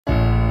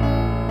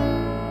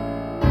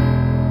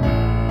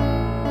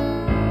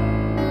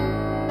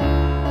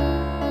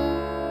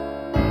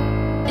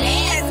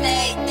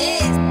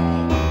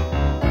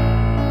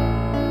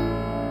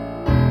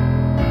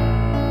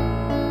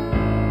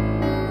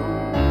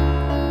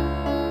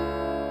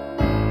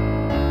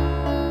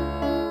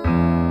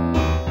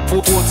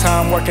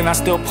full-time working, I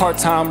still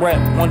part-time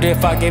rap. Wonder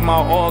if I gave my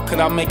all, could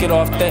I make it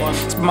off that?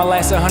 Spent my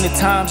last 100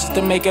 times just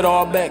to make it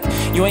all back.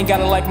 You ain't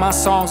gotta like my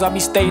songs, I be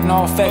stating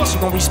all facts.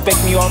 You gon'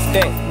 respect me off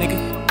that,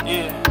 nigga.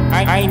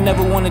 I ain't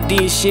never wanna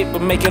did shit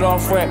but make it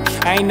off rap.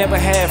 I ain't never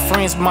had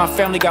friends, but my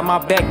family got my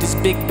back. This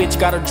big bitch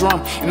got a drum,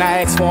 and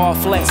I asked for all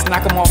flats.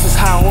 Knock him off his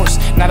high horse,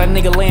 not a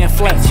nigga laying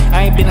flat.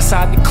 I ain't been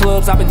inside the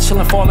clubs, I been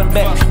chillin', falling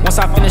back. Once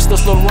I finish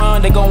this little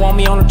run, they gon' want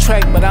me on the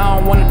track. But I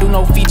don't wanna do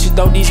no features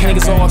though, these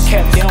niggas all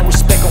cap. They don't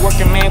respect a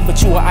working man, but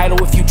you an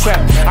idol if you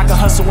trap. I can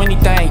hustle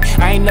anything,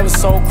 I ain't never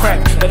sold crack.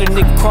 Let a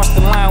nigga cross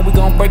the line, we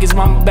gon' break his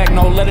mama back.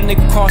 No, let a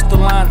nigga cross the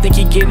line, think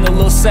he getting a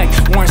little sack.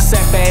 Warren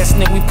Sapp ass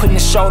nigga, we putting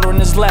his shoulder in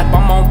his lap.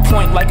 I'm on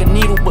point like a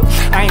needle, but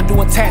I ain't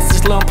doing tats.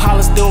 This little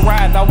Impala still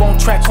ride, I won't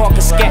track, hawk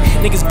and scat.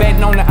 Niggas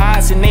betting on the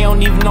odds and they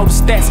don't even know the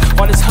stats.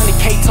 All this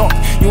 100K talk,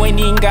 you ain't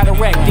even got a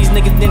rack. These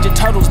niggas Ninja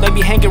Turtles, they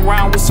be hanging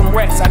around with some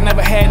rats. I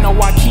never had no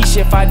Waukesha,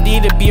 if I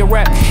did it'd be a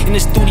rap. In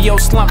the studio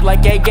slump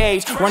like Gay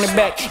Gage, running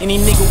back. Any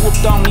nigga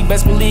whooped on me,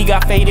 best believe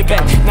I faded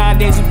back.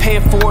 Nowadays we pay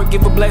it for it,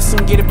 give a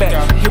blessing, get it back.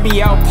 Hear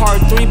me out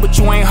part 3, but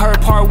you ain't heard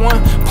part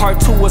 1.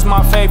 Part 2 was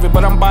my favorite,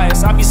 but I'm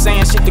biased. I be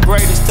saying shit the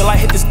greatest, till I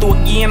hit this through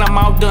again, I'm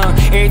outdone.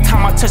 Every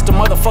time I touch the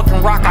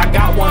motherfucking rock, I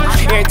got one.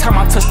 Every time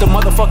I touch the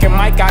motherfucking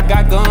mic, I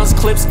got guns,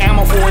 clips,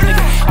 ammo for a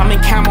nigga. I'm in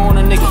camo on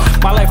a nigga.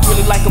 My life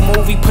really like a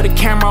movie, put a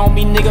camera on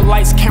me, nigga.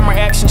 Lights, camera,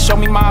 action, show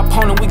me my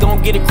opponent, we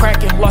gon' get it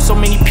crackin'. Lost so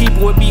many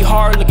people, it be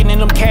hard looking in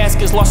them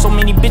caskets. Lost so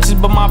many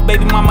bitches, but my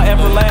baby mama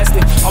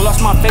everlasting. I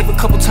lost my favorite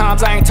couple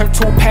times, I ain't turned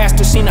to a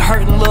pastor. Seen the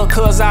hurtin' little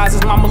cuz eyes,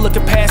 his mama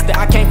looking past it.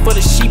 I came for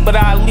the sheep, but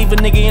I leave a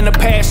nigga in the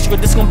pasture.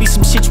 This gon' be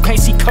some shit you can't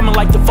see coming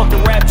like the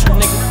fucking rapture,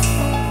 nigga.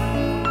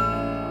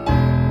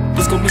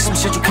 This gon' be some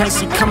shit you can't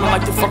see coming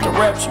like the fucking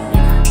rapture,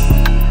 nigga.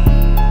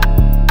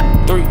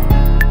 3